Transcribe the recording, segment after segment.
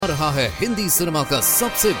रहा है हिंदी सिनेमा का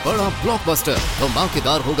सबसे बड़ा ब्लॉकबस्टर।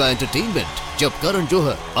 धमाकेदार होगा एंटरटेनमेंट जब करण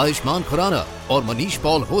जौहर, आयुष्मान खुराना और मनीष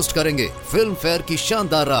पॉल होस्ट करेंगे फिल्म फेयर की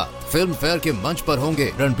शानदार रात। फिल्म फेयर के मंच पर होंगे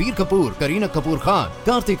रणबीर कपूर, करीना कपूर खान,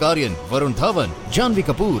 कार्तिक आर्यन, वरुण धवन, जानवी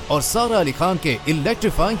कपूर और सारा अली खान के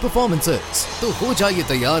इलेक्ट्रीफाइंग परफॉर्मेंसेस। तो हो जाइए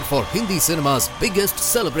तैयार for Hindi cinema's biggest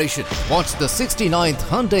celebration. Watch the 69th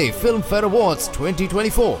Hyundai Film Fair Awards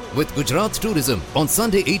 2024 with Gujarat Tourism on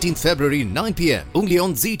Sunday 18th February 9 p.m. only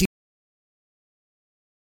on ZT.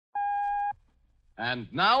 And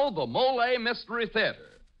now the Molle Mystery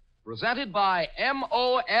Theater, presented by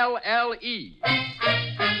Molle.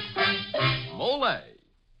 Molle,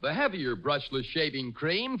 the heavier brushless shaving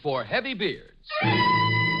cream for heavy beards.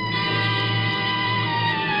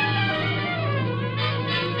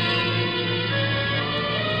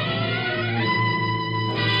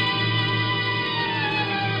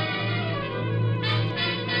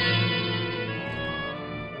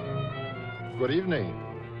 Good evening.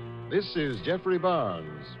 This is Jeffrey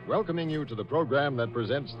Barnes, welcoming you to the program that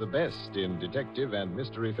presents the best in detective and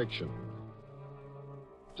mystery fiction.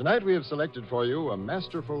 Tonight we have selected for you a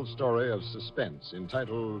masterful story of suspense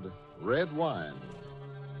entitled Red Wine.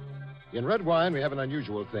 In Red Wine, we have an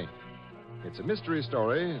unusual thing. It's a mystery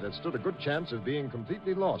story that stood a good chance of being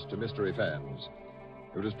completely lost to mystery fans.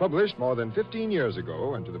 It was published more than 15 years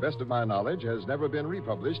ago, and to the best of my knowledge, has never been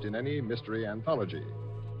republished in any mystery anthology.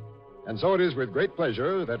 And so it is with great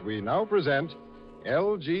pleasure that we now present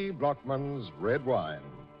L.G. Blockman's Red Wine.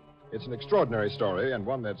 It's an extraordinary story and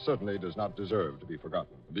one that certainly does not deserve to be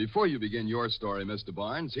forgotten. Before you begin your story, Mr.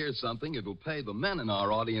 Barnes, here's something it'll pay the men in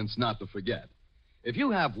our audience not to forget. If you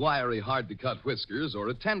have wiry, hard-to-cut whiskers or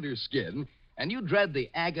a tender skin, and you dread the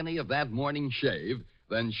agony of that morning shave,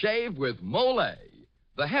 then shave with Molle,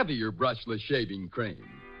 the heavier brushless shaving cream.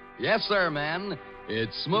 Yes, sir, men.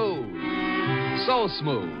 It's smooth. So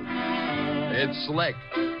smooth. It's slick.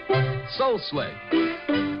 So slick.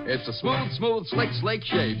 It's a smooth, slick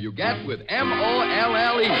shave you get with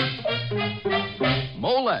Molle.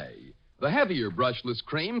 Molle, the heavier brushless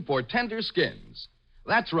cream for tender skins.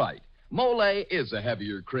 That's right. Molle is a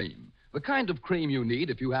heavier cream. The kind of cream you need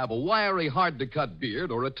if you have a wiry, hard-to-cut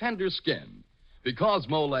beard or a tender skin. Because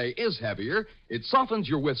Molle is heavier, it softens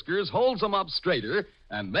your whiskers, holds them up straighter,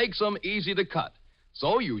 and makes them easy to cut.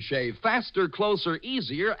 So you shave faster, closer,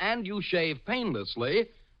 easier, and you shave painlessly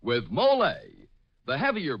with Molle, the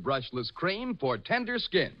heavier brushless cream for tender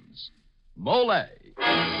skins. Molle.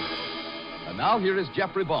 And now here is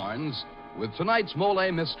Jeffrey Barnes with tonight's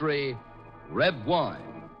Molle mystery, Red Wine.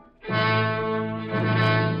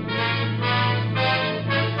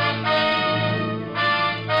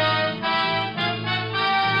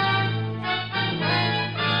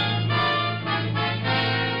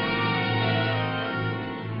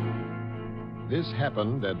 This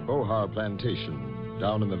happened at Bohar Plantation,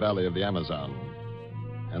 down in the valley of the Amazon.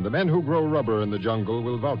 And the men who grow rubber in the jungle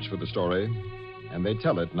will vouch for the story, and they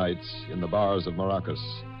tell it nights in the bars of Maracas.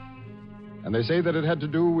 And they say that it had to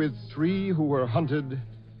do with 3 who were hunted,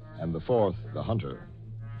 and the 4th the hunter.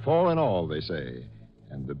 4 in all, they say,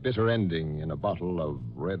 and the bitter ending in a bottle of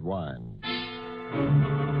red wine.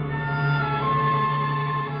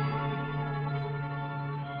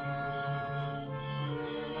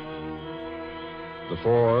 The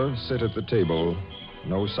 4 sit at the table,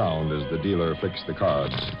 no sound as the dealer flicks the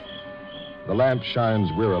cards. The lamp shines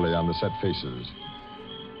wearily on the set faces.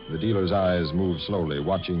 The dealer's eyes move slowly,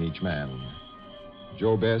 watching each man.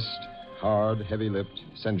 Joe Best, hard, heavy-lipped,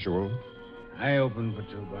 sensual. I open for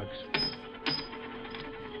 $2.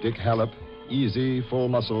 Dick Hallop, easy,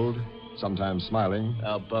 full-muscled, sometimes smiling.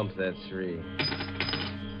 I'll bump that 3.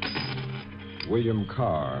 William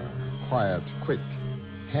Carr, quiet, quick,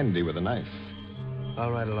 handy with a knife. All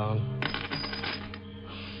right along.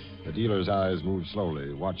 The dealer's eyes move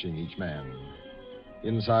slowly, watching each man.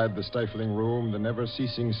 Inside the stifling room, the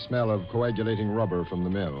never-ceasing smell of coagulating rubber from the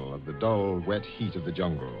mill, of the dull, wet heat of the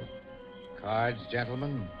jungle. Cards,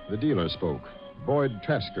 gentlemen? The dealer spoke. Boyd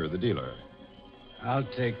Trasker, the dealer. I'll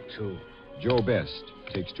take 2. Joe Best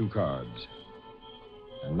takes 2 cards.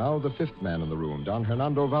 And now the 5th man in the room, Don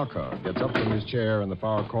Hernando Vaca, gets up from his chair in the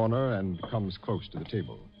far corner and comes close to the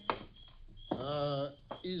table.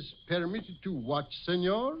 Is permitted to watch,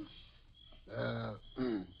 senor?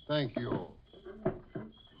 Thank you.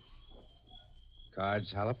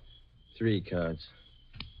 Cards, Hallop? 3 cards.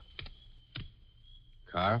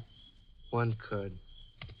 Carr? 1 card.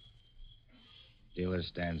 Dealer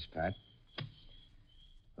stands pat.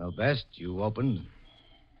 Well, Best, you opened.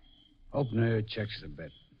 Opener checks the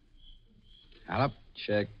bet. Hallop?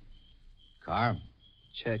 Check. Carr?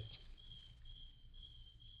 Check.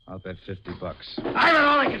 I'll bet $50. I got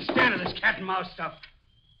all I can stand of this cat and mouse stuff.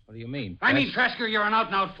 What do you mean? I mean, Trasker, you're an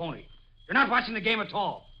out-and-out phony. You're not watching the game at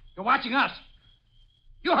all. You're watching us.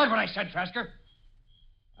 You heard what I said, Trasker.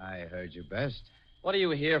 I heard you, Best. What are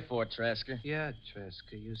you here for, Trasker? Yeah,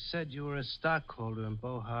 Trasker, you said you were a stockholder in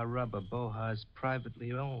Bohar Rubber. Bohar's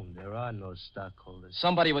privately owned. There are no stockholders.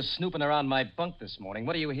 Somebody was snooping around my bunk this morning.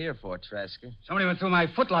 What are you here for, Trasker? Somebody went through my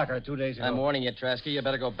footlocker 2 days ago. I'm warning you, Trasker. You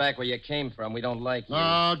better go back where you came from. We don't like you.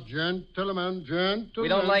 Now, gentlemen. We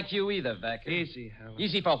don't like you either, Vaca. Easy, Howard.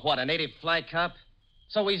 Easy for what, a native fly cop?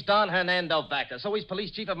 So he's Don Hernando Vaca. So he's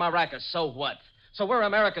police chief of Maracas. So what? So we're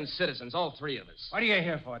American citizens, all three of us. What are you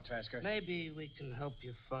here for, Trasker? Maybe we can help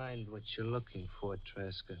you find what you're looking for,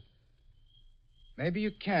 Trasker. Maybe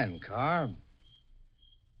you can, Carr.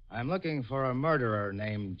 I'm looking for a murderer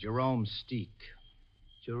named Jerome Steek.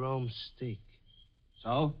 Jerome Steek.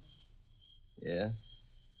 So? Yeah?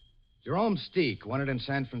 Jerome Steek, wanted in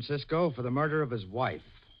San Francisco for the murder of his wife,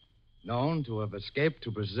 known to have escaped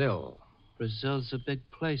to Brazil. Brazil's a big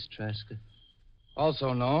place, Trasker.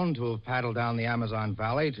 Also known to have paddled down the Amazon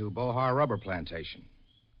Valley to Bohar Rubber Plantation.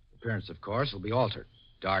 Appearance, of course, will be altered.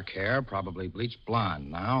 Dark hair, probably bleached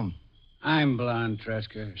blonde now. I'm blonde,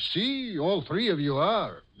 Trasker. See, all three of you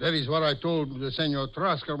are. That is what I told the Senor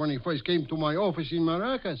Trasker when he first came to my office in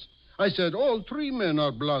Maracas. I said, all three men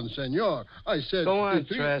are blonde, senor. I said... Go on,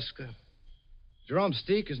 three... Trasker. Jerome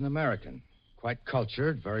Steek is an American. Quite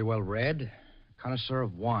cultured, very well read, connoisseur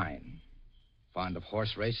of wine. Fond of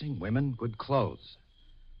horse racing, women, good clothes.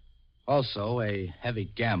 Also a heavy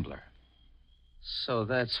gambler. So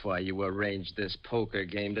that's why you arranged this poker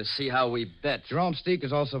game, to see how we bet. Jerome Steek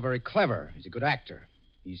is also very clever. He's a good actor.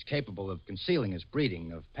 He's capable of concealing his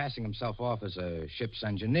breeding, of passing himself off as a ship's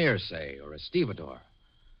engineer, say, or a stevedore.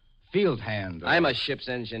 Field hand. Or... I'm a ship's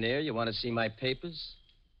engineer. You want to see my papers?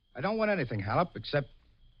 I don't want anything, Hallop, except...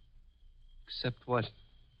 Except what?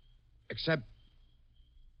 Except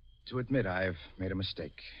to admit I've made a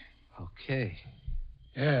mistake. Okay.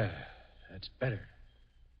 Yeah, that's better.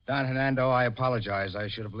 Don Hernando, I apologize. I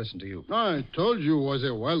should have listened to you. I told you it was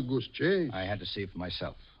a wild goose chase. I had to see for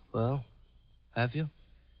myself. Well, have you?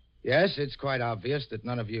 Yes, it's quite obvious that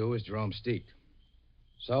none of you is Jerome Steek.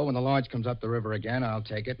 So when the launch comes up the river again, I'll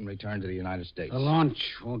take it and return to the United States. The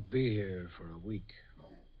launch won't be here for a week.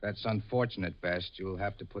 That's unfortunate, Best. You'll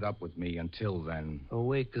have to put up with me until then. A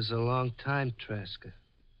week is a long time, Trasker.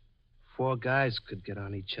 4 guys could get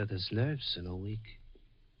on each other's nerves in a week.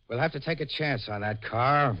 We'll have to take a chance on that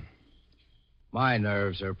car. My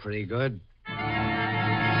nerves are pretty good.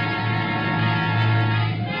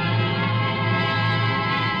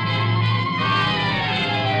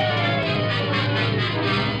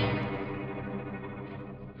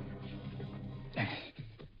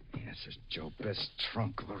 This is Joe Best's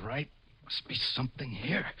trunk, all right. Must be something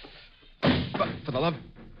here. But for the love...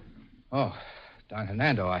 Oh, Don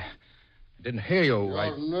Hernando, I didn't hear you.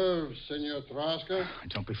 Your nerves, Senor Trasker.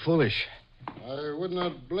 Don't be foolish. I would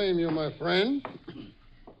not blame you, my friend.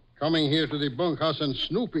 Coming here to the bunkhouse and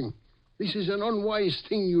snooping. This is an unwise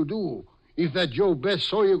thing you do. If that Joe Best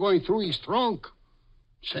saw you going through his trunk.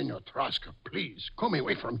 Senor Trasker, please, come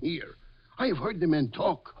away from here. I have heard the men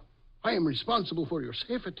talk. I am responsible for your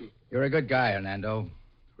safety. You're a good guy, Hernando.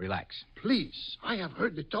 Relax. Please, I have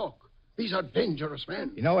heard the talk. These are dangerous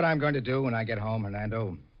men. You know what I'm going to do when I get home,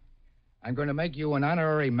 Hernando? I'm going to make you an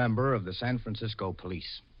honorary member of the San Francisco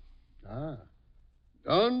Police. Ah.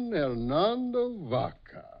 Don Hernando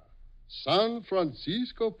Vaca. San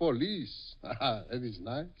Francisco Police. That is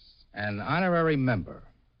nice. An honorary member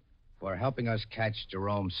for helping us catch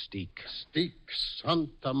Jerome Steek. Steek,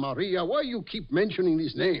 Santa Maria. Why you keep mentioning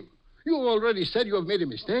his name? You already said you have made a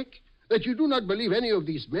mistake. That you do not believe any of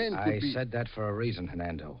these men could be... I said that for a reason,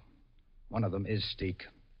 Hernando. One of them is Steek.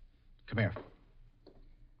 Come here.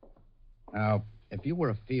 Now, if you were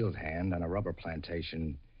a field hand on a rubber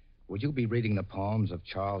plantation, would you be reading the poems of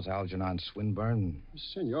Charles Algernon Swinburne?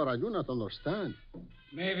 Senor, I do not understand.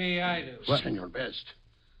 Maybe I do. What? Senor Best.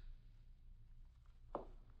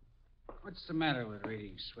 What's the matter with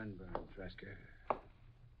reading Swinburne, Trasker?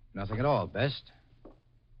 Nothing at all, Best.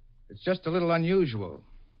 It's just a little unusual.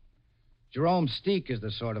 Jerome Steek is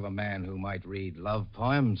the sort of a man who might read love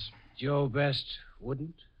poems. Joe Best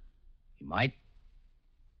wouldn't? He might.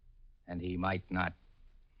 And he might not.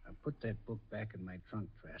 Now put that book back in my trunk,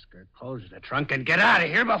 Trasker. Close the trunk and get out of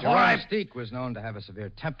here before Jerome Steek was known to have a severe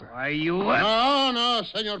temper. Why, you... No,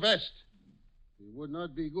 Senor Best. It would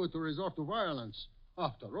not be good to resort to violence.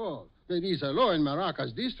 After all, there is a law in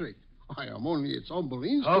Maracas district. I am only its humble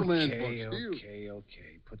instrument. Okay.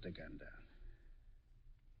 Put the gun down.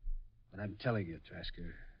 But I'm telling you,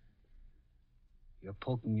 Trasker, you're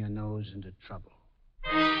poking your nose into trouble.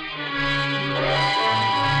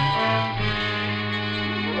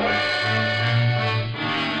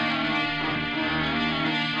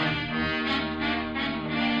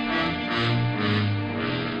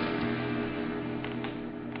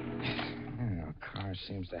 Car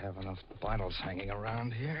seems to have enough bottles hanging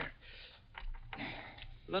around here.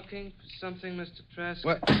 Looking for something, Mr. Trask?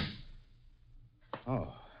 What?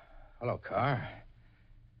 Oh, hello, Carr.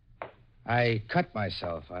 I cut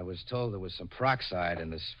myself. I was told there was some peroxide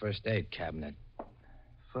in this first aid cabinet.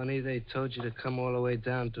 Funny they told you to come all the way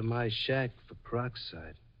down to my shack for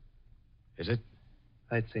peroxide. Is it?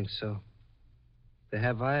 I think so. They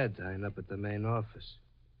have iodine up at the main office.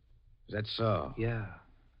 Is that so? Yeah.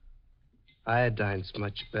 Iodine's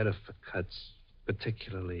much better for cuts,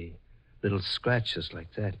 particularly little scratches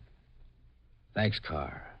like that. Thanks,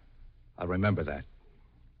 Carr. I'll remember that.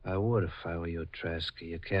 I would if I were you, Trasker.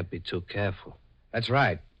 You can't be too careful. That's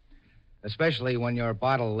right. Especially when your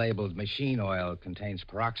bottle labeled machine oil contains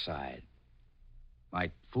peroxide.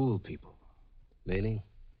 Might fool people. Meaning?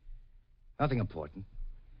 Nothing important.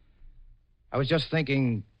 I was just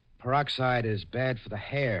thinking peroxide is bad for the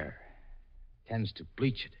hair. Tends to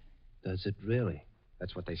bleach it. Does it really?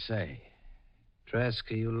 That's what they say.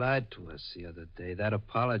 Trasker, you lied to us the other day. That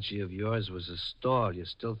apology of yours was a stall. You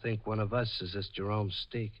still think one of us is this Jerome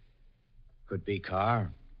Steak? Could be,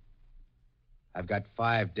 Carr. I've got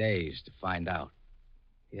 5 days to find out.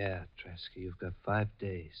 Yeah, Trasker, you've got 5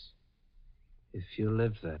 days. If you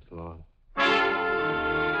live that long.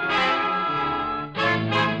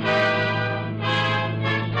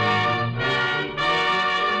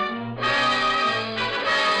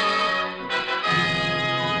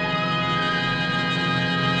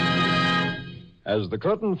 As the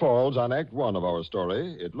curtain falls on Act One of our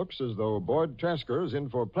story, it looks as though Boyd Trasker is in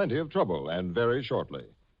for plenty of trouble, and very shortly.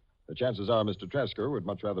 The chances are Mr. Trasker would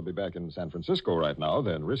much rather be back in San Francisco right now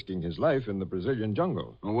than risking his life in the Brazilian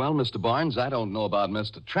jungle. Well, Mr. Barnes, I don't know about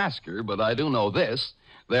Mr. Trasker, but I do know this.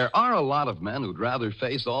 There are a lot of men who'd rather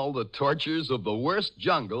face all the tortures of the worst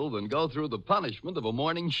jungle than go through the punishment of a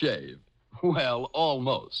morning shave. Well,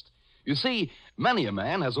 almost. You see, many a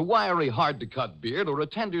man has a wiry, hard-to-cut beard or a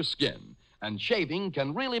tender skin, and shaving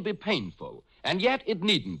can really be painful, and yet it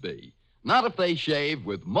needn't be. Not if they shave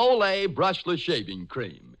with Molle brushless shaving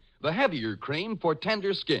cream, the heavier cream for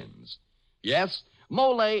tender skins. Yes,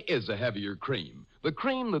 Molle is a heavier cream, the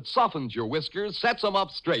cream that softens your whiskers, sets them up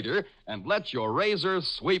straighter, and lets your razor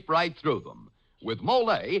sweep right through them. With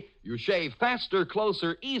Molle, you shave faster,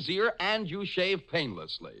 closer, easier, and you shave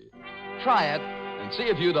painlessly. Try it and see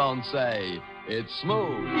if you don't say, it's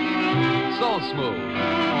smooth, so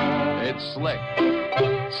smooth. It's slick.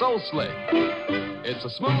 So slick. It's a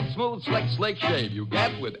smooth, smooth, slick shave you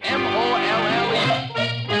get with M-O-L-L-E.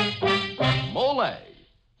 Molle,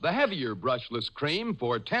 the heavier brushless cream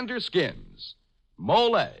for tender skins.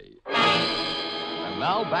 Molle. And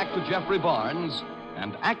now back to Jeffrey Barnes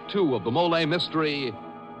and Act Two of the Molle mystery,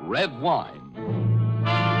 Red Wine.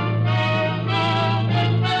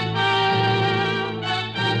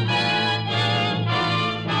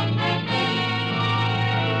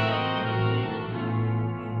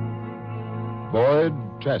 Boyd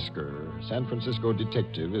Trasker, San Francisco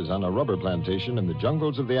detective, is on a rubber plantation in the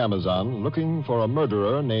jungles of the Amazon looking for a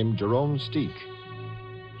murderer named Jerome Steak.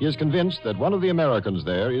 He is convinced that one of the Americans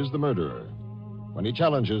there is the murderer. When he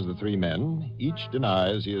challenges the 3 men, each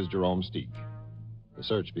denies he is Jerome Steak. The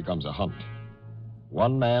search becomes a hunt.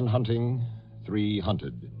 1 man hunting, 3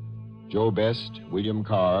 hunted. Joe Best, William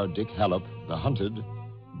Carr, Dick Hallop, the hunted,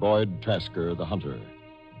 Boyd Trasker, the hunter.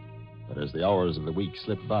 But as the hours of the week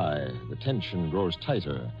slip by, the tension grows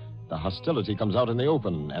tighter. The hostility comes out in the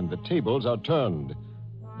open, and the tables are turned.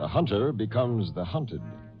 The hunter becomes the hunted.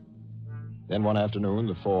 Then one afternoon,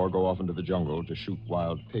 the 4 go off into the jungle to shoot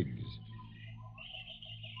wild pigs.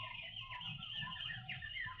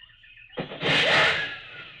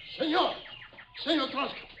 Senor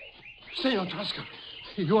Trasker. Senor Trasker,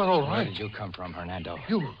 you are all Where right. did you come from, Hernando?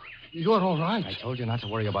 You are all right. I told you not to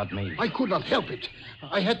worry about me. I could not help it.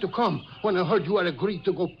 I had to come when I heard you had agreed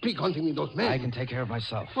to go pig hunting with those men. I can take care of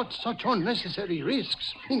myself. But such unnecessary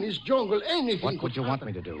risks. In this jungle, anything What would you want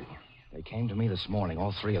me to do? They came to me this morning,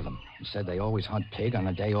 all 3 of them, and said they always hunt pig on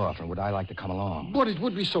a day off, and would I like to come along? But it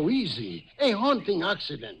would be so easy. A hunting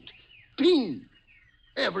accident. Ping.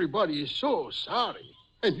 Everybody is so sorry.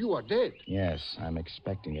 And you are dead. Yes, I'm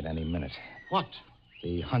expecting it any minute. What?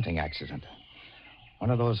 The hunting accident.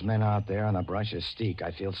 One of those men out there on the brush is Steak.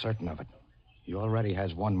 I feel certain of it. He already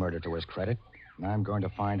has 1 murder to his credit. And I'm going to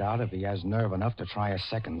find out if he has nerve enough to try a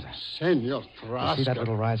second. Senor You Trasca. see that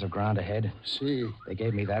little rise of ground ahead? See. They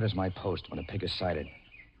gave me that as my post when a pig is sighted.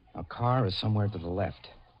 Now, Carr is somewhere to the left.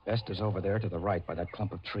 Best is over there to the right by that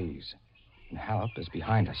clump of trees. And Hallop is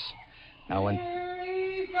behind us. Now, when... Here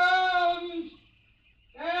he comes!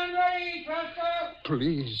 Stand ready, Trasca!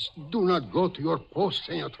 Please, do not go to your post,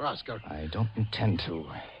 Senor Trasca. I don't intend to.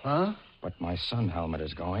 Huh? But my sun helmet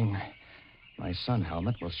is going. My sun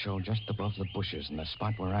helmet will show just above the bushes in the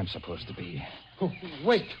spot where I'm supposed to be. Oh,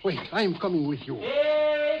 wait. I am coming with you.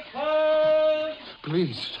 Here he comes!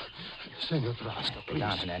 Please, Senor Trasca, Get please.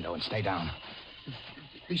 down, Hernando, and stay down.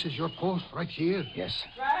 This is your post right here? Yes.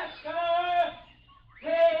 Trasca!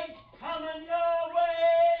 Pig coming your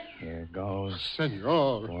way! Here goes.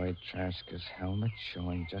 Senor. Boy Traska's helmet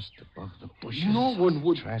showing just above the bushes. No one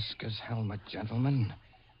would... Traska's helmet, gentlemen.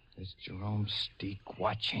 There's Jerome Steek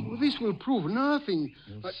watching. Well, this will prove nothing.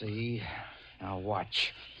 You'll see. Now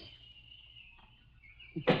watch.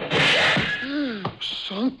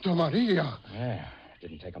 Santa Maria. Yeah,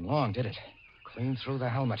 didn't take him long, did it? Clean through the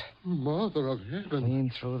helmet. Mother of heaven.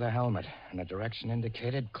 Clean through the helmet. And the direction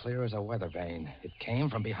indicated, clear as a weather vane. It came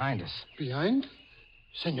from behind us. Behind?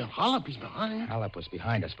 Senor Hallop is behind. Hallop was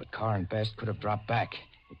behind us, but Carr and Best could have dropped back.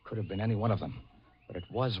 It could have been any one of them. But it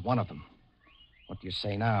was one of them. What do you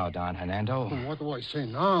say now, Don Hernando? What do I say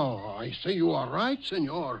now? I say you are right,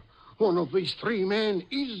 senor. One of these three men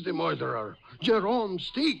is the murderer, Jerome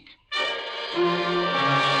Steek.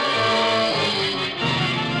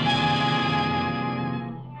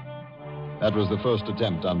 That was the first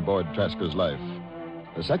attempt on Boyd Traska's life.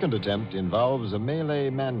 The second attempt involves a Malay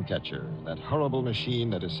man-catcher, that horrible machine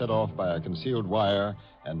that is set off by a concealed wire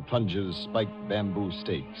and plunges spiked bamboo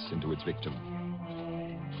stakes into its victim.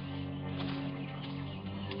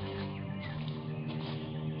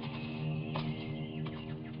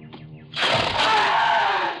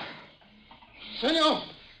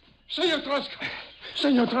 Senor Traska.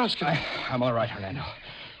 Senor Traska. I'm all right, Hernando.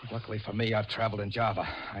 Luckily for me, I've traveled in Java.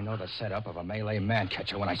 I know the setup of a Malay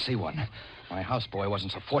man-catcher when I see one. My houseboy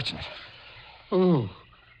wasn't so fortunate. Oh,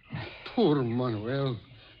 poor Manuel.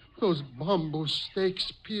 Those bamboo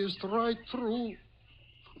stakes pierced right through.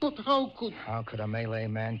 But how could a Malay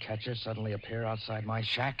man-catcher suddenly appear outside my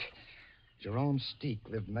shack? Jerome Steek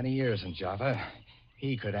lived many years in Java.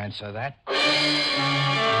 He could answer that.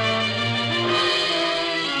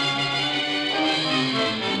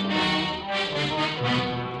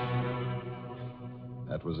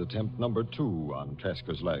 That was attempt number 2 on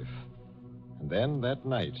Traska's life. And then that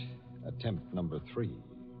night, attempt number 3.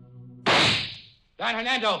 Don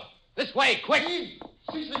Hernando, this way, quick!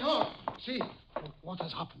 See, senor. See, what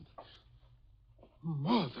has happened?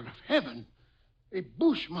 Mother of heaven. A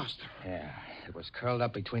bushmaster. Yeah, it was curled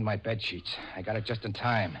up between my bed sheets. I got it just in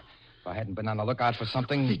time. If I hadn't been on the lookout for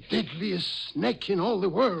something... The deadliest snake in all the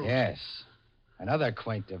world. Yes. Another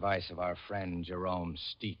quaint device of our friend Jerome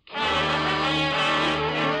Steek.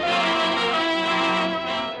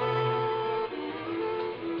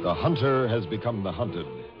 The hunter has become the hunted,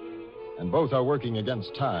 and both are working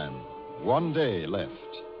against time. 1 day left.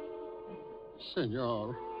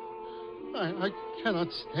 Senor, I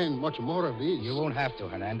cannot stand much more of this. You won't have to,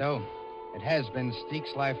 Hernando. It has been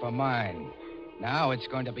Steek's life or mine. Now it's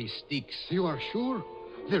going to be Steek's. You are sure?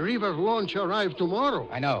 The river launch arrives tomorrow.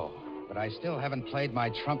 I know, but I still haven't played my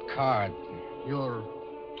trump card. Your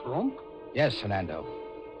trump? Yes, Hernando.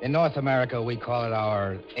 In North America, we call it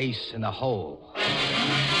our ace in the hole.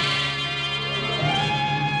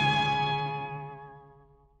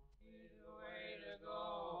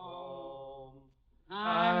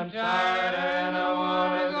 I'm tired and I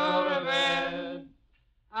want to go to bed.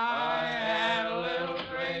 I had a little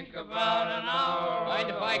drink about an hour. Mind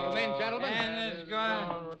if I come in, gentlemen? And it's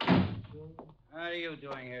gone. What are you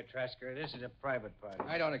doing here, Trasker? This is a private party.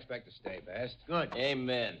 I don't expect to stay, Best. Good.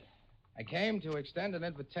 Amen. I came to extend an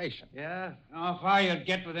invitation. Yeah? How far you'll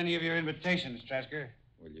get with any of your invitations, Trasker?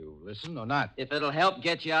 Will you listen or not? If it'll help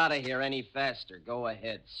get you out of here any faster, go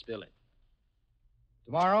ahead, spill it.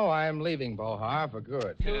 Tomorrow, I'm leaving Bohar for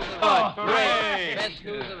good. Oh, hooray! Best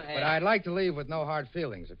news of But I'd like to leave with no hard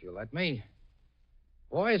feelings, if you'll let me.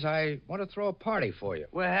 Boys, I want to throw a party for you.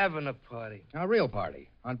 We're having a party. A real party,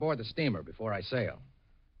 on board the steamer before I sail.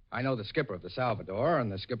 I know the skipper of the Salvador,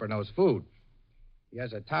 and the skipper knows food. He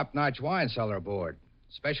has a top-notch wine cellar aboard,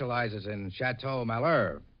 specializes in Chateau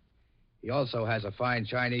Malheur. He also has a fine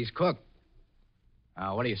Chinese cook.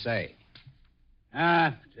 Now, what do you say?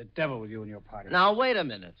 The devil with you and your party. Now, wait a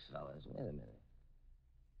minute, fellas. Wait a minute.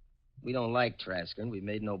 We don't like Trasker, and we've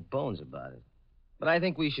made no bones about it. But I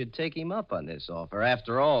think we should take him up on this offer.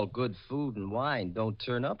 After all, good food and wine don't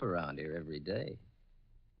turn up around here every day.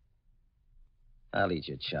 I'll eat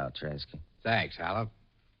your chow, Trasker. Thanks, Halep.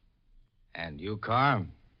 And you, Carr?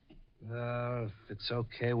 If it's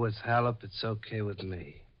okay with Halep, it's okay with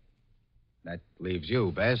me. That leaves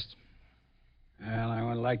you, Best. Well, I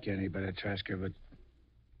won't like you any better, Trasker, but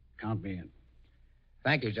count me in.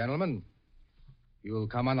 Thank you, gentlemen. You'll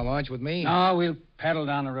come on the launch with me? No, we'll paddle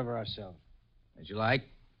down the river ourselves. As you like.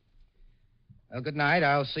 Well, good night.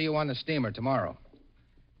 I'll see you on the steamer tomorrow.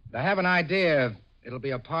 I have an idea. It'll be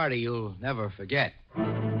a party you'll never forget.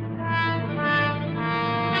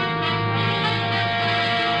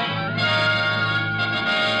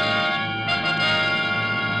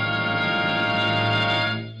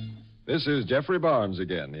 This is Jeffrey Barnes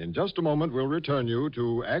again. In just a moment, we'll return you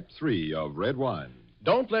to Act 3 of Red Wine.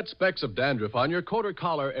 Don't let specks of dandruff on your coat or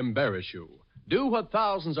collar embarrass you. Do what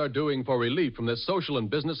thousands are doing for relief from this social and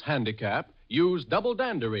business handicap. Use Double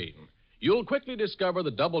Danderine. You'll quickly discover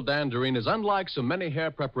that Double Danderine is unlike so many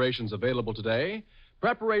hair preparations available today,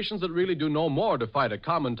 preparations that really do no more to fight a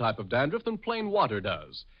common type of dandruff than plain water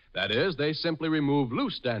does. That is, they simply remove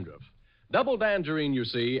loose dandruff. Double Danderine, you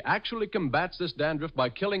see, actually combats this dandruff by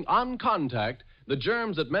killing on contact the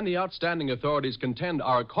germs that many outstanding authorities contend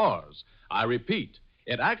are a cause. I repeat,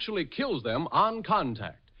 it actually kills them on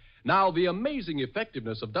contact. Now, the amazing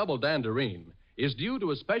effectiveness of Double Danderine is due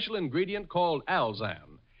to a special ingredient called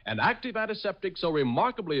Alzan, an active antiseptic so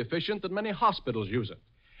remarkably efficient that many hospitals use it.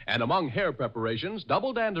 And among hair preparations,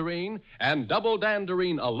 Double Danderine and Double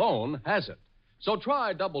Danderine alone has it. So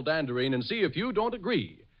try Double Danderine and see if you don't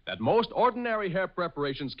agree that most ordinary hair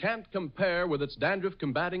preparations can't compare with its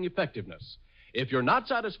dandruff-combating effectiveness. If you're not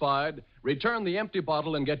satisfied, return the empty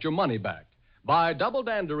bottle and get your money back. Buy Double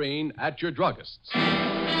Danderine at your druggist's.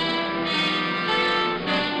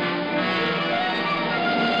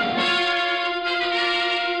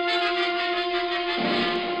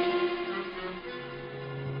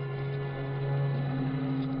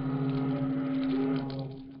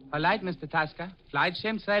 All right, Mr. Tasker. Flight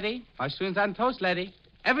shrimps ready. Mushrooms on toast ready.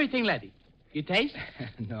 Everything ready. You taste?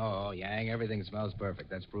 No, Yang, everything smells perfect.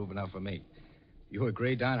 That's proof enough for me. You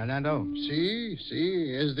agree, Don Hernando? See.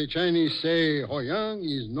 As the Chinese say, Ho Yang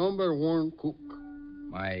is number one cook.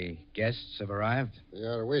 My guests have arrived? They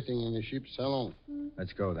are waiting in the ship's salon.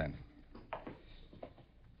 Let's go, then.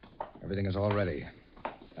 Everything is all ready.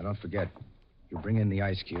 Now, don't forget, you bring in the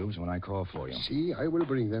ice cubes when I call for you. See, I will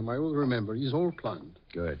bring them. I will remember. It's all planned.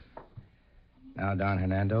 Good. Now, Don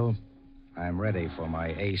Hernando, I'm ready for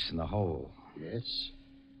my ace in the hole. Yes?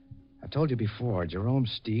 I've told you before, Jerome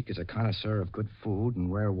Steak is a connoisseur of good food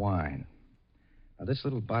and rare wine. Now, this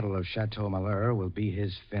little bottle of Chateau Malheur will be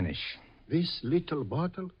his finish. This little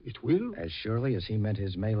bottle, it will? As surely as he meant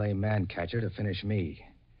his Malay man-catcher to finish me.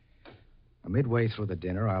 Now, midway through the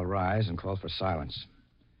dinner, I'll rise and call for silence.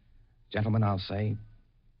 Gentlemen, I'll say,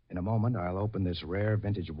 in a moment, I'll open this rare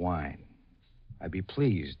vintage wine. I'd be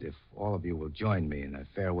pleased if all of you will join me in a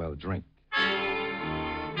farewell drink.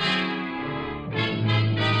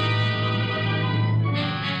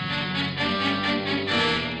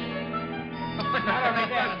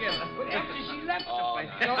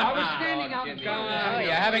 I was standing out.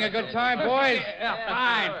 You're having a good time, boys? Yeah,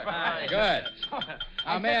 fine. Good.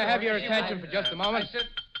 Now, may I have your attention for just a moment?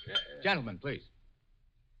 Gentlemen, please.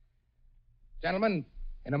 Gentlemen,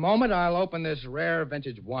 in a moment, I'll open this rare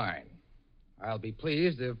vintage wine. I'll be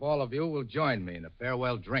pleased if all of you will join me in a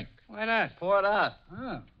farewell drink. Why not? Pour it out.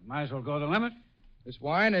 Oh, might as well go the limit. This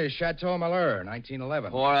wine is Chateau Malheur,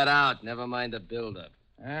 1911. Pour it out. Never mind the buildup.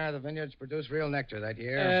 The vineyards produced real nectar that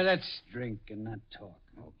year. Let's drink and not talk.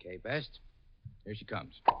 Okay, Best. Here she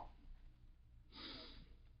comes.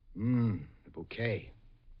 The bouquet.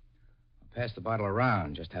 I'll pass the bottle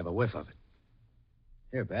around, just have a whiff of it.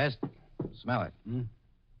 Here, Best. Smell it.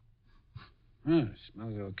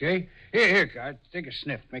 Smells okay. Here, Card. Take a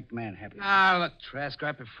sniff. Make the man happy. Look, Trasker,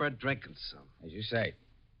 I prefer drinking some. As you say.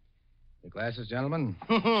 Your glasses, gentlemen?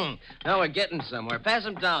 Now we're getting somewhere. Pass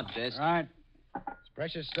them down, Jess. All right. It's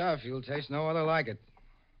precious stuff. You'll taste no other like it.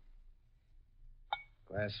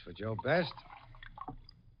 Glass for Joe Best.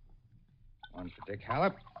 One for Dick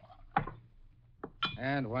Halep.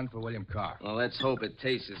 And one for William Carr. Well, let's hope it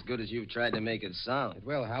tastes as good as you've tried to make it sound. It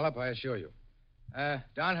will, Halep, I assure you.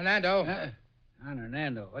 Don Hernando. Don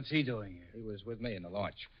Hernando. What's he doing here? He was with me in the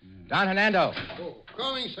launch. Don Hernando. Oh,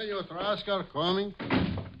 coming, Senor Trasker, coming.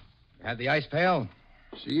 You have the ice pail?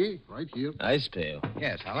 See, right here. Ice pail.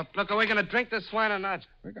 Yes, Halep. Look, are we going to drink this wine or not?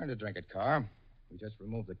 We're going to drink it, Carr. We just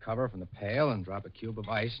remove the cover from the pail and drop a cube of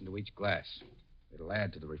ice into each glass. It'll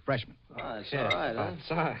add to the refreshment. Oh, it's all right, huh?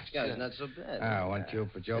 It's all right. Yeah, it's not so bad. Ah, 1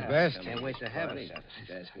 cube for Joe Best. Can't wait to have it.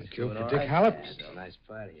 1 cube for Dick Hallop. It's a nice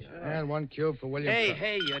party. And 1 cube for William. Hey, Cook.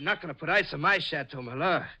 hey, you're not going to put ice on my Chateau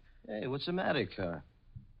Malheur. Hey, what's the matter, Carr?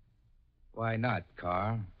 Why not,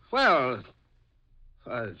 Carr? Well,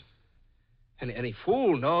 any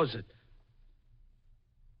fool knows it.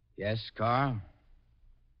 Yes, Carr?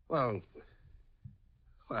 Well,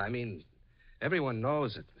 I mean, everyone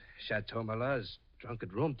knows that Chateau Malheur's drunk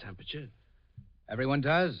at room temperature. Everyone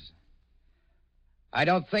does? I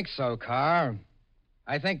don't think so, Carr.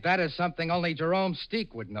 I think that is something only Jerome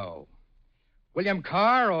Steek would know. William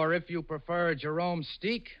Carr, or if you prefer, Jerome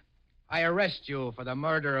Steek, I arrest you for the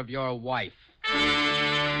murder of your wife.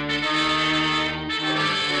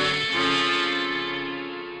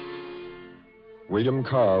 William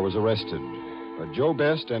Carr was arrested, but Joe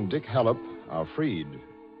Best and Dick Hallop are freed.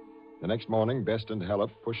 The next morning, Best and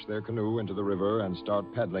Hallop push their canoe into the river and start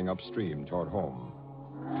paddling upstream toward home.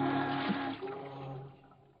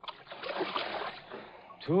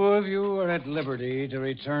 2 of you are at liberty to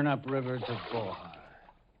return upriver to Bohar.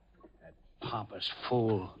 That pompous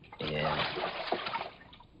fool. Yeah.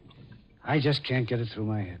 I just can't get it through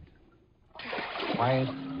my head. Quiet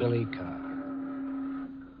Billy Carr.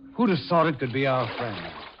 Who'd have thought it could be our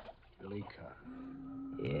friend, Billy Carr?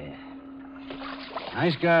 Yeah.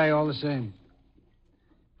 Nice guy all the same.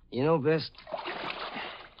 You know, Best,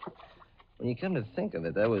 when you come to think of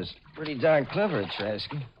it, that was pretty darn clever,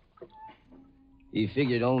 Trasker. He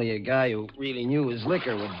figured only a guy who really knew his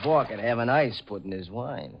liquor would balk at having ice put in his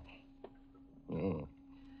wine. Yeah.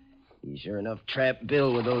 He sure enough trapped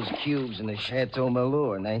Bill with those cubes in the Chateau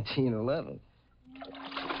Malheur in 1911.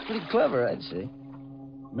 Pretty clever, I'd say.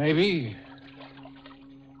 Maybe.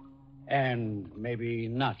 And maybe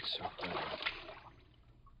not so clever.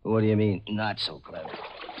 What do you mean, not so clever?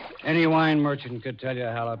 Any wine merchant could tell you,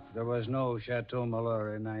 Hallop, there was no Chateau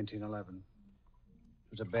Malheur in 1911.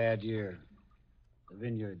 It was a bad year. The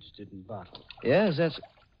vineyards didn't bottle. Yes, that's...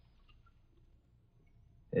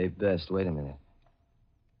 Hey, Best, wait a minute.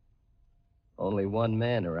 Only one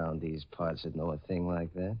man around these parts would know a thing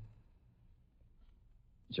like that.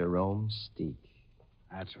 Jerome Steek.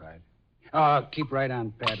 That's right. Keep right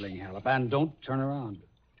on paddling, Hallop, and don't turn around.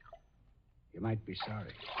 You might be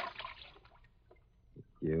sorry.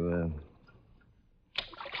 You're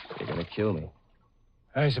gonna kill me.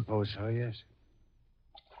 I suppose so, yes.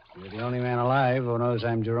 You're the only man alive who knows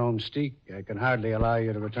I'm Jerome Steek. I can hardly allow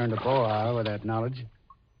you to return to Bohar with that knowledge.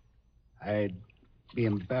 I'd be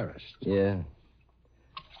embarrassed. Yeah.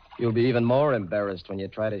 You'll be even more embarrassed when you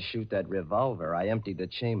try to shoot that revolver. I emptied the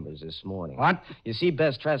chambers this morning. What? You see,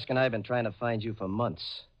 Best, Trask and I have been trying to find you for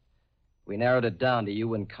months. We narrowed it down to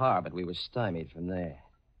you and Carr, but we were stymied from there.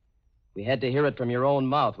 We had to hear it from your own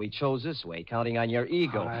mouth. We chose this way, counting on your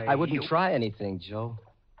ego. I wouldn't try anything, Joe.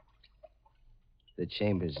 The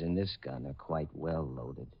chambers in this gun are quite well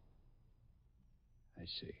loaded. I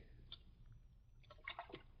see.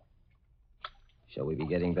 Shall we be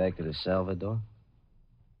getting back to the Salvador?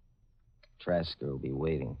 Trasker will be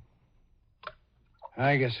waiting.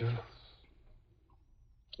 I guess so.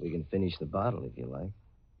 We can finish the bottle if you like.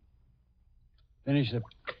 Finish the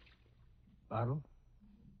bottle?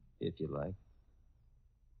 If you like.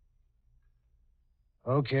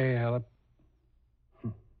 Okay, Hallop.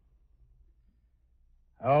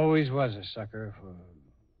 I always was a sucker for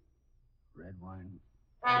red wine.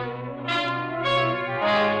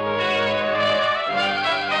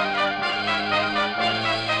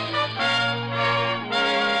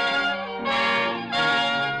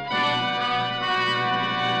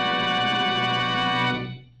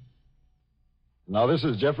 Now, this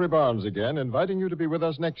is Jeffrey Barnes again, inviting you to be with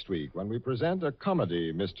us next week when we present a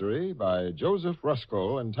comedy mystery by Joseph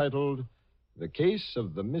Ruskell entitled The Case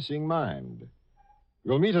of the Missing Mind.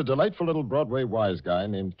 You'll meet a delightful little Broadway wise guy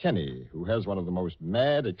named Kenny, who has one of the most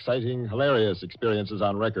mad, exciting, hilarious experiences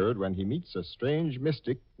on record when he meets a strange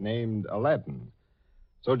mystic named Aladdin.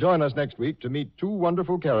 So join us next week to meet 2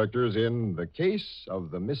 wonderful characters in The Case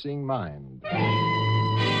of the Missing Mind.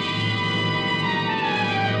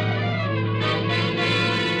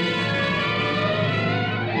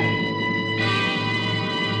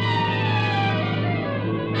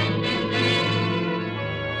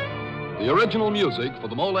 The original music for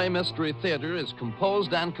the Molle Mystery Theater is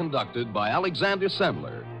composed and conducted by Alexander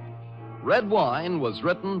Semmler. Red Wine was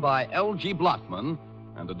written by L.G. Blockman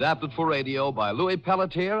and adapted for radio by Louis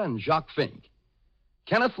Pelletier and Jacques Fink.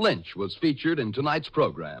 Kenneth Lynch was featured in tonight's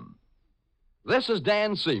program. This is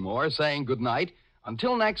Dan Seymour saying goodnight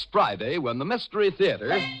until next Friday when the Mystery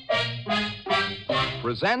Theater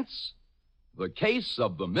presents The Case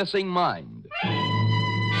of the Missing Mind.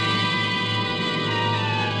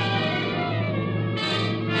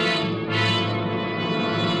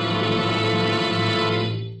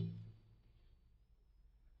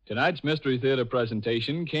 Tonight's Mystery Theater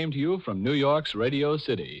presentation came to you from New York's Radio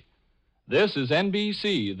City. This is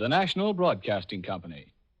NBC, the National Broadcasting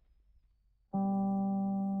Company.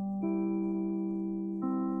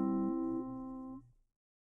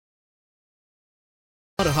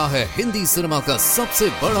 आ रहा है Hindi cinema का सबसे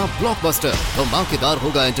बड़ा blockbuster. धमाकेदार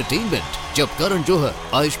होगा entertainment जब करण जौहर,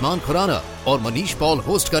 आयुष्मान खुराना और Manish Paul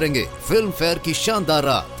host करेंगे फिल्म फेयर की शानदार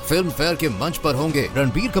रात। फिल्म फेयर के मंच पर होंगे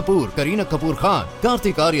रणबीर कपूर, करीना कपूर खान,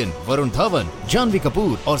 कार्तिक आर्यन, वरुण धवन, जानवी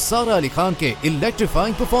कपूर और सारा अली खान के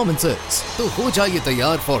इलेक्ट्रीफाइंग परफॉर्मेंसेस। तो हो जाइए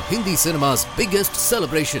तैयार for Hindi cinema's biggest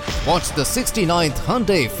celebration. Watch the 69th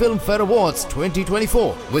Hyundai Film Fair Awards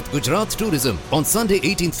 2024 with Gujarat Tourism on Sunday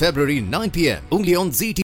 18th February 9 p.m. only on ZT.